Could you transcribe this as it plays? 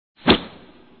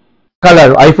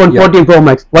color. iPhone 14 Pro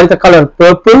Max. What is the color?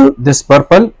 Purple. This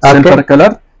purple, silver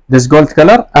color, this gold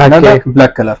color, another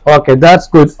black color. Okay, that's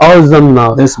good. Awesome.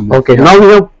 Now this okay, now we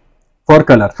have four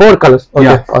colors. Okay,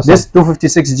 yeah, awesome. This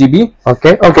 256 GB.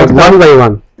 Okay, one by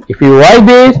one. If you buy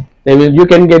this, then you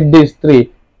can get these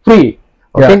three free.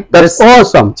 Okay, yeah, that's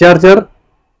awesome. Charger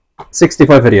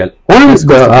 65 real. Only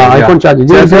the iPhone charger.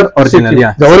 Charger original,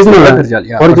 yeah. The original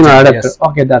adapter. Yes.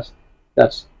 Okay,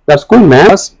 that's cool,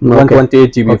 man.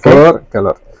 128 GB for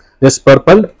color. This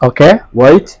purple. Okay.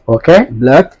 White. Okay.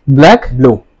 Black.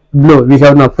 Blue. We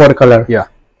have now 4 color. Yeah.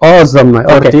 Awesome.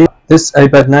 Okay. This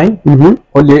iPad 9.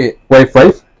 Only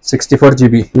Wi-Fi. 64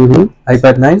 GB.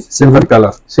 iPad 9 silver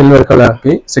color.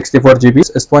 Okay. 64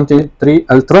 GB. S23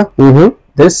 Ultra.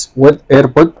 This with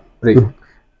AirPod Free.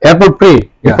 AirPod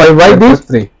Free. Yeah. If I buy this,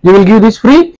 free. You will give this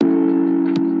free.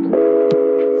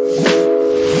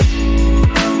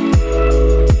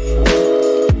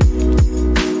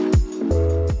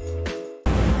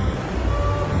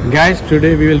 Guys,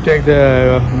 today we will take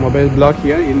the mobile block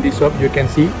here in this shop. You can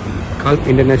see Gulf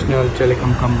International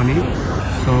Telecom Company.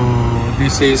 So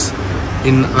this is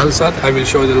in Al Sadd. I will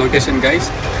show the location, guys.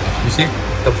 You see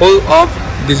the whole of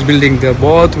this building, the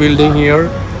both building here,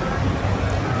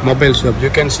 mobile shop. You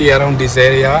can see around this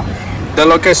area. The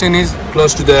location is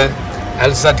close to the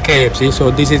Saad KFC.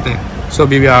 So this is the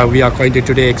we are going to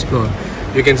today explore.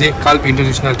 You can see Gulf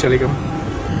International Telecom.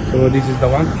 So this is the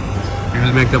one. We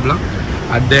will make the vlog.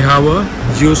 And they have a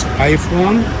used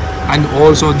iPhone, and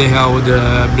also they have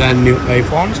the brand new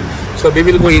iPhones. So we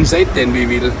will go inside, then we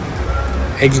will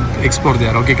explore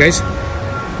there. Okay, guys.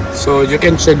 So you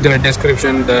can check the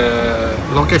description, the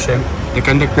location, the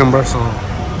contact number. So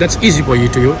that's easy for you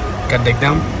to contact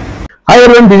them. Hi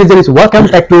everyone, this is Janish. Welcome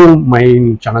back to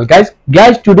my channel, guys.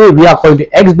 Today we are going to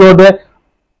explore the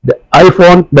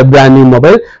iPhone, the brand new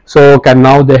mobile. So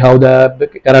now they have the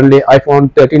currently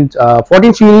iPhone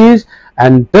 14 series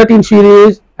and 13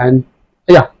 series, and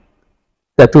yeah,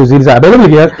 the 2 series are available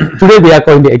here. Today we are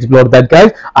going to explore that,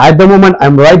 guys. At the moment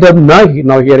I'm right up now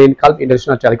here in Gulf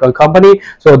International Telecom Company.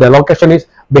 So the location is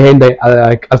behind the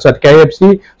Al Sadd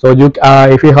KFC. So you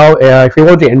if you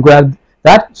want to inquire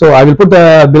that, so I will put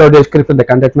the below description the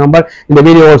contact number. In the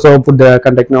video also put the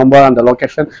contact number and the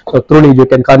location, so truly you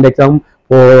can contact them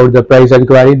for the price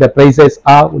inquiry. The prices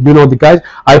are, you know, the guys,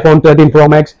 iPhone 13 Pro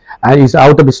Max and is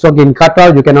out of stock in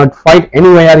Qatar. You cannot find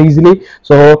anywhere easily.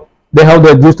 So they have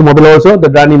the used mobile also, the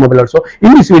brand new mobile also.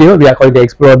 In this video we are going to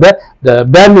explore the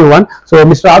brand new one. So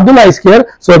Mr. Abdullah is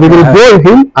here, so we will go with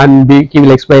him and he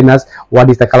will explain us what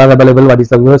is the color available, what is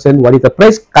the version, what is the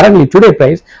price currently today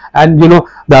price. And you know,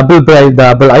 the Apple price, the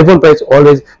Apple iPhone price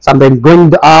always sometimes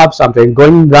going up, sometimes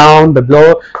going down, the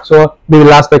below. So we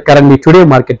will ask the currently today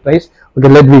market price. Okay,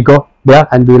 let me go there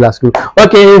and we will ask you.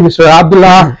 Okay, Mr.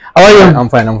 Abdullah, how are you? I'm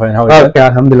fine. How are you? Okay,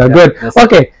 alhamdulillah, good. Yes.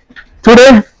 Okay,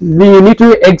 today we need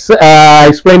to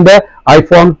explain the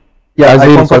iPhone. Yeah,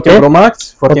 iPhone 14 Pro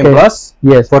Max, 14 Plus,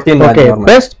 yes, 14. Okay,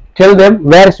 first tell them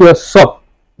where is your shop.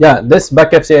 Yeah, this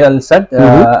back FC Al Sadd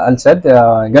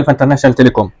Gulf International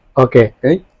Telecom. Okay,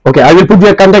 I will put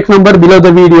your contact number below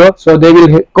the video, so they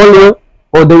will call you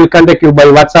or they will contact you by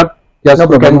WhatsApp. Yes, no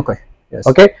problem. Okay. Yes.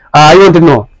 Okay, I want to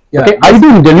know. Yeah, okay, are you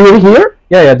doing delivery here?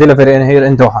 Yeah, delivery here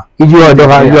in Doha. You are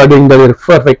Doha. Yeah. You are doing delivery.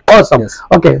 Perfect. Awesome. Yes.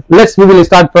 Okay, we will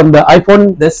start from the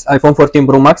iPhone. This iPhone 14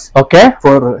 Pro Max. Okay.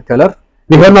 4 color.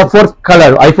 We have now 4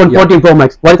 color. iPhone 14 Pro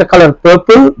Max. What is the color?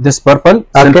 Purple. This purple,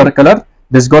 silver color,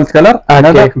 this gold color,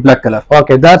 another black color.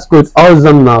 Okay, that's good.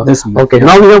 Awesome. Now this. Okay,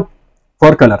 now we have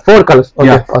 4 color. 4 colors. Okay.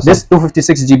 Yeah. Awesome. This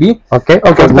 256 GB. Okay.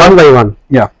 One by one.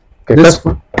 Yeah. Okay. This.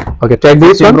 Okay. Take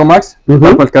this one. Pro Max.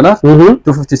 Purple color.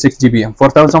 256 GB.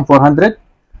 4,400.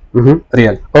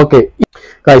 Real. Okay,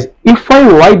 guys, if I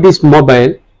buy this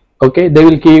mobile, okay, they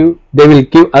will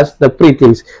give us the free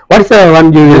things. What is the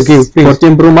one you will give?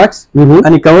 14 Pro Max.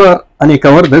 Any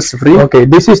cover this free. Okay,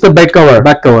 this is the back cover.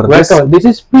 This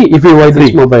is free if you buy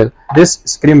this mobile. This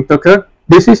screen protector.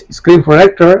 This is screen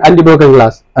protector, anti-broken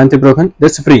glass.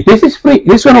 This free. This is free.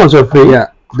 This one also free. Yeah.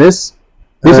 This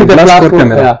is the glass for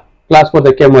camera. Yeah, glass for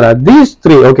the camera. These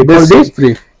 3. Okay, this is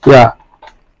free. Yeah.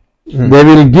 They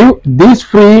will give this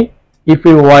free if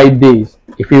you buy this.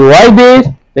 If you buy this,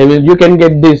 you can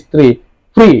get this 3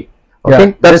 free. Okay,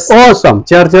 yeah, that's awesome.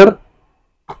 Charger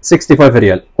 65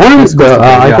 real. Only the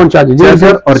iPhone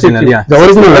charger original. Yeah, the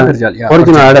original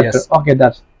adapter. Yes. Okay,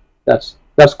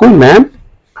 that's cool, man.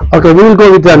 Okay, we will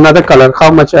go with another color. How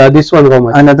much? This one, how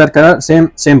much? Another color,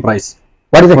 same price.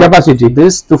 What is the capacity?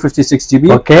 This 256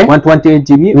 GB, okay, 128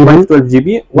 GB, 112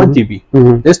 GB, 1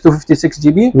 GB. This 256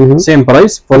 GB, same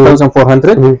price,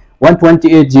 4,400.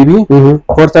 128 GB,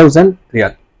 4,000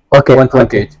 real. Okay.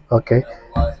 128. Okay.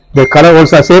 The color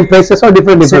also same prices or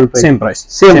different price? Same price.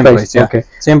 Same price. Yeah. Okay.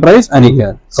 Same price and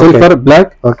here silver,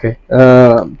 black, Okay.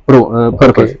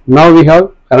 purple. Okay. Now we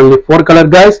have currently 4 color,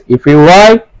 guys. If you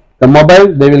buy the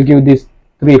mobile, they will give this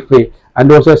 3 free,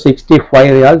 and also 65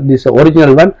 real. This is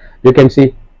original one. You can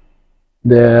see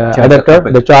the adapter,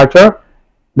 the charger,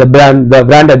 the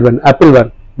branded one, Apple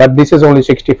one. But this is only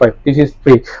 65. This is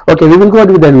free. Okay, we will go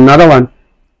with another one.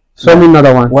 Show me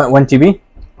another one. 1 GB.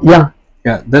 Yeah.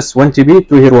 Yeah. This 1 GB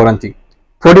 2-year warranty.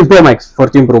 14 Pro Max.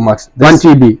 14 Pro Max. 1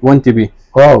 GB. 1 GB.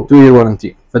 Wow. 2-year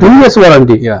warranty. 2 years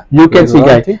warranty. Yeah. You can see,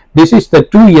 guys. This is the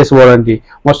 2 years warranty.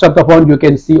 Most of the phone you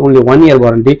can see only 1 year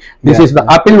warranty. This is the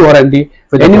Apple warranty.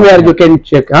 Anywhere you can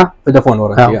check. With the phone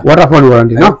warranty. Vodafone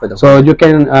warranty. No. So you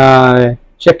can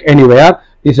check anywhere.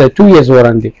 This is a 2 years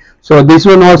warranty. So this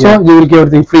one also you will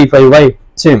give the free. Why?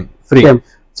 Same. Free. Same.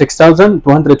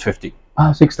 6,250.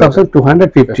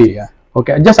 6,250. Yeah.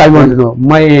 Okay, just I want to know,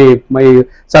 my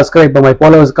subscriber, my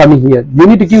followers coming here, you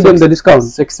need to give them the discount.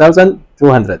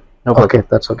 6,200. No problem. Okay,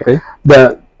 that's okay.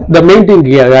 The main thing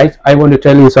here, guys, I want to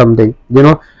tell you something. You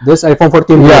know, this iPhone 14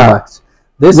 Pro Max.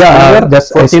 This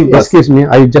just 14 plus. Excuse me,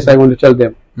 I want to tell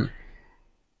them.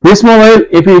 This mobile,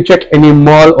 if you check any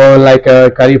mall or like a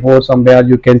Carrefour somewhere,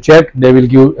 you can check. They will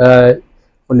give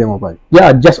only mobile.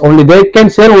 Yeah, just only they can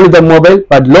sell only the mobile,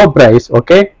 but low price.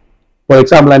 Okay. For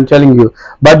example, I'm telling you,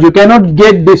 but you cannot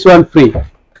get this one free.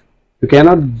 You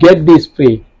cannot get this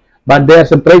free. But their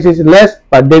some prices less,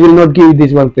 but they will not give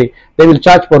this one free. They will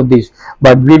charge for this.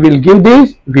 But we will give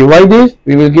this. If you buy this,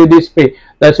 we will give this free.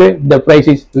 That's why the price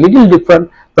is little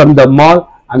different from the mall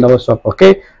and our shop.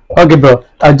 Okay. Okay, bro.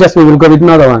 Just we will go with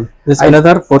another one. This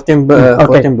another 14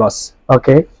 plus.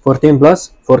 Okay. 14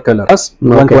 plus 4 colors.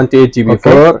 128 GB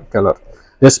 4 color.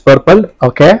 This purple.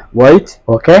 Okay. White.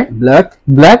 Okay. Black.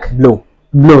 Blue.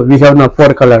 We have now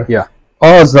 4 color. Yeah.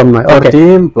 Awesome. Okay.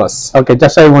 14 plus. Okay.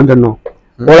 Just I want to know.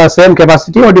 All are same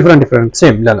capacity or different?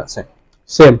 Same. Same.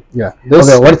 Same. Yeah. This,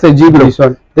 okay. What is the GB? This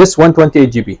one. This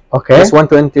 128 GB. Okay. This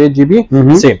 128 GB.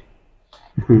 Same.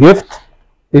 Gift.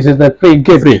 This is the free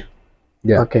gift. Free.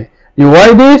 Yeah. Okay. You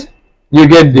buy this, you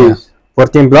get this.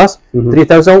 14 plus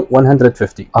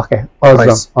 3,150. Okay. Awesome.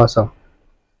 Price. Awesome.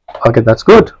 Okay, that's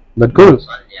good. That's cool.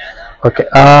 Okay.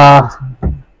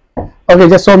 Okay,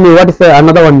 just show me what is the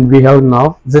another one we have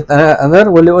now. Is it another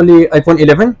only iPhone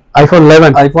 11? iPhone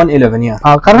 11. iPhone 11, yeah.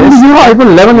 Currently you have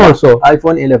iPhone 11 also.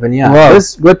 iPhone 11, yeah. Wow.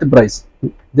 This good price.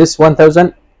 This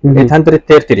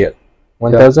 1,830 real.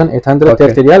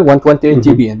 1,830 real, 128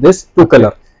 GB. And this 2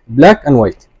 color, black and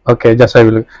white. Okay, just I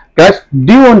will. Guys,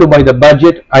 do you want to buy the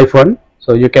budget iPhone?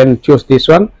 So you can choose this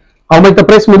one. How much the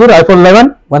price, Mudir? iPhone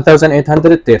 11?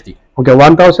 1,830. Okay,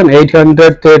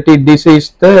 1,830. This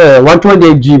is the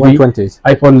 128 GB 128.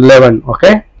 iPhone 11.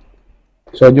 Okay,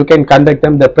 so you can contact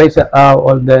them. The price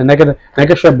or the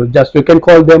negotiable. Just you can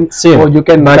call them, or you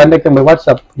can contact them by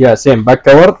WhatsApp. Yeah, same. Back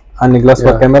cover and glass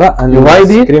for camera, and you buy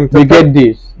this, we get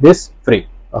this. This free.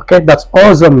 Okay, that's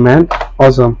awesome, man.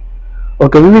 Awesome.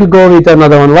 Okay, we will go with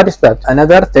another one. What is that?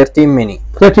 Another 13 mini.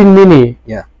 13 mini.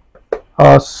 Yeah.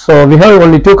 So we have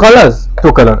only 2 colors.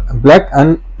 2 color, black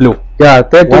and blue. Yeah,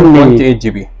 13 mini. 128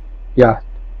 GB. Yeah.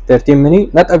 13 mini,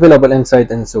 not available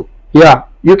inside and souq. Yeah,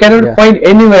 you cannot find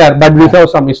anywhere, but we have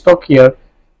some stock here.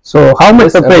 So how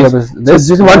much the price? This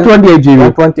is 128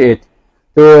 GB. 128.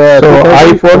 So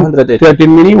iPhone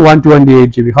 13 mini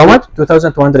 128 GB. How much?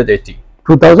 2,280.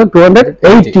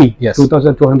 2,280. Yes.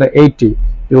 2,280.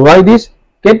 You buy this,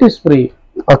 get this free.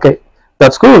 Okay,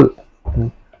 that's cool.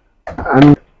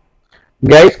 And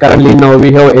guys, currently now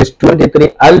we have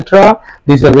S23 Ultra.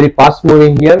 This is a very fast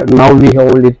moving here. Now we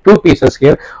have only 2 pieces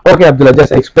here. Okay, Abdullah,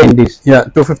 just explain this. Yeah,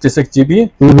 256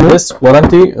 GB. This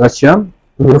warranty Russia.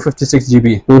 256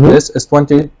 GB. This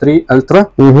S23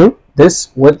 Ultra. This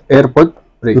with AirPod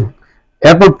Free.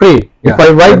 AirPod Free. Yeah, if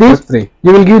I buy this, free.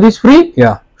 You will give this free?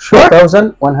 Yeah. Sure.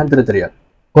 4,100 real.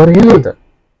 Oh really?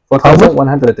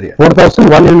 4,100 real.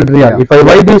 4,100 real. Yeah. If I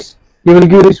buy this, you will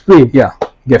give this free? Yeah.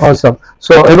 Gift. Awesome.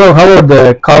 So, how about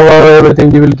the cover,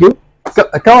 everything you will give?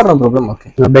 Cover, no problem.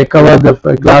 Okay. The cover,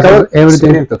 the glass,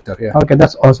 everything. Doctor, yeah. Okay,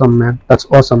 that's awesome, man. That's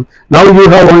awesome. Now you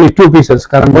have only 2 pieces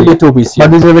currently. Only 2 pieces.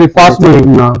 But this is a very fast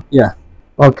moving now. Yeah.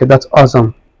 Okay, that's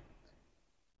awesome.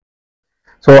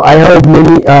 So I have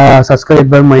many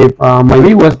subscribers. My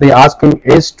viewers, they asking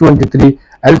S23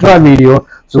 Ultra video.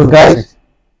 So guys,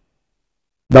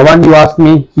 the one you asked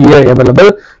me here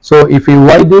available. So if you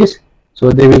buy this, so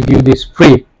they will give this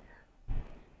free.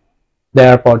 The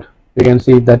AirPod. You can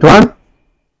see that one.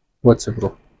 What's it,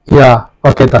 bro? Yeah.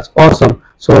 Okay, that's awesome.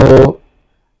 So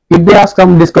if they ask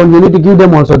some discount, you need to give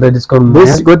them also the discount.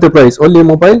 This got the price only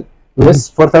mobile This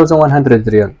 4,100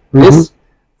 riyal. This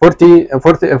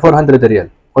 400 riyal.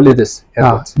 Only this.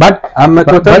 But I'm a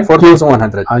total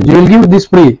 4,100. You will give this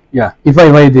free. Yeah. If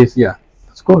I buy this. Yeah.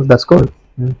 That's cool. That's cool.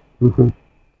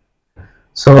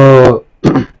 So,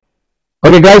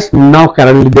 okay, guys. Now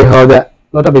currently they have a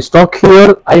lot of stock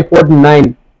here. iPhone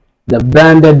 9, the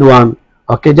branded one.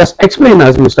 Okay, just explain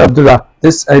us, Mr. Abdullah.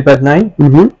 This iPad 9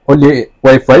 only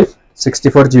Wi-Fi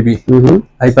 64 GB.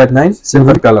 iPad 9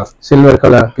 silver color. Silver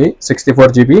color. Okay, 64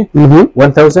 GB.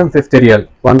 1,050 riyal.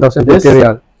 1,050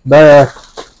 riyal. The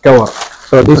cover.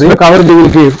 So this is the cover they will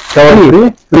give.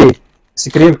 Cover free.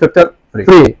 Screen protector free.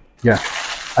 Free. Yeah.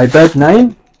 iPad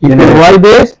 9. If you buy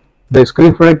this, the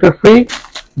screen protector free.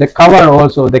 The cover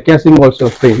also, the casing also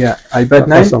free. Yeah. iPad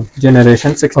 9 awesome.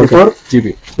 generation 64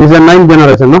 GB. This is a 9th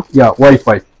generation, no? Yeah.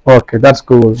 Wi-Fi. Okay, that's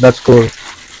cool. That's cool.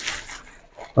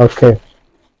 Okay.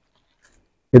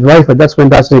 With Wi-Fi, that's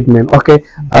fantastic, man. Okay.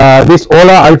 This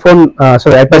Ola iPhone,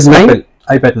 sorry, iPad 9.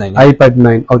 iPad 9. iPad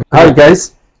 9. Okay. Hi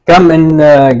guys, come in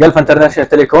Gulf International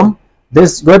Telecom.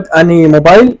 This good any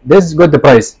mobile. This good the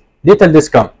price. Detail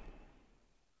discount.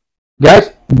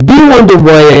 Guys, do you want to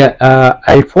buy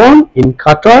iPhone in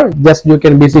Qatar? Just you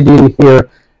can visit in here,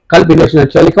 Gulf International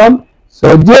Telecom.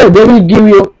 So they will give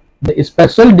you the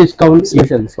special discount.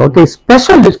 Okay,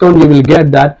 special discount you will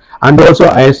get that, and also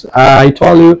as I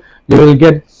told you, you will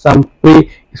get some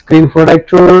free screen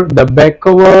protector, the back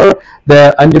cover,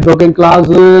 the anti-broken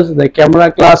glasses, the camera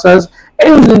glasses,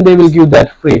 everything they will give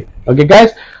that free. Okay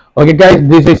guys,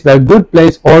 this is the good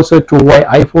place also to buy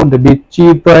iPhone, the bit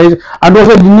cheap price, and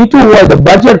also you need to buy the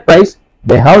budget price.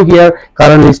 They have here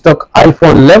currently stock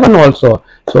iPhone 11 also.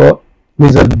 So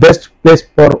this is the best place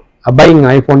for buying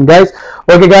iPhone, guys.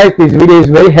 Okay guys, this video is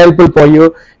very helpful for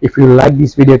you. If you like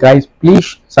this video, guys,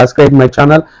 please subscribe my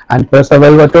channel and press the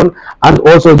bell button, and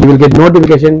also you will get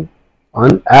notification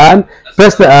on, and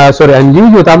press the and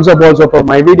leave your thumbs up also for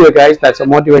my video, guys. That's a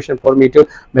motivation for me to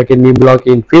make a new vlog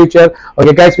in future.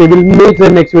 Okay guys, we will meet the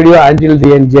next video. Until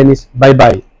the end, Janice, bye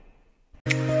bye.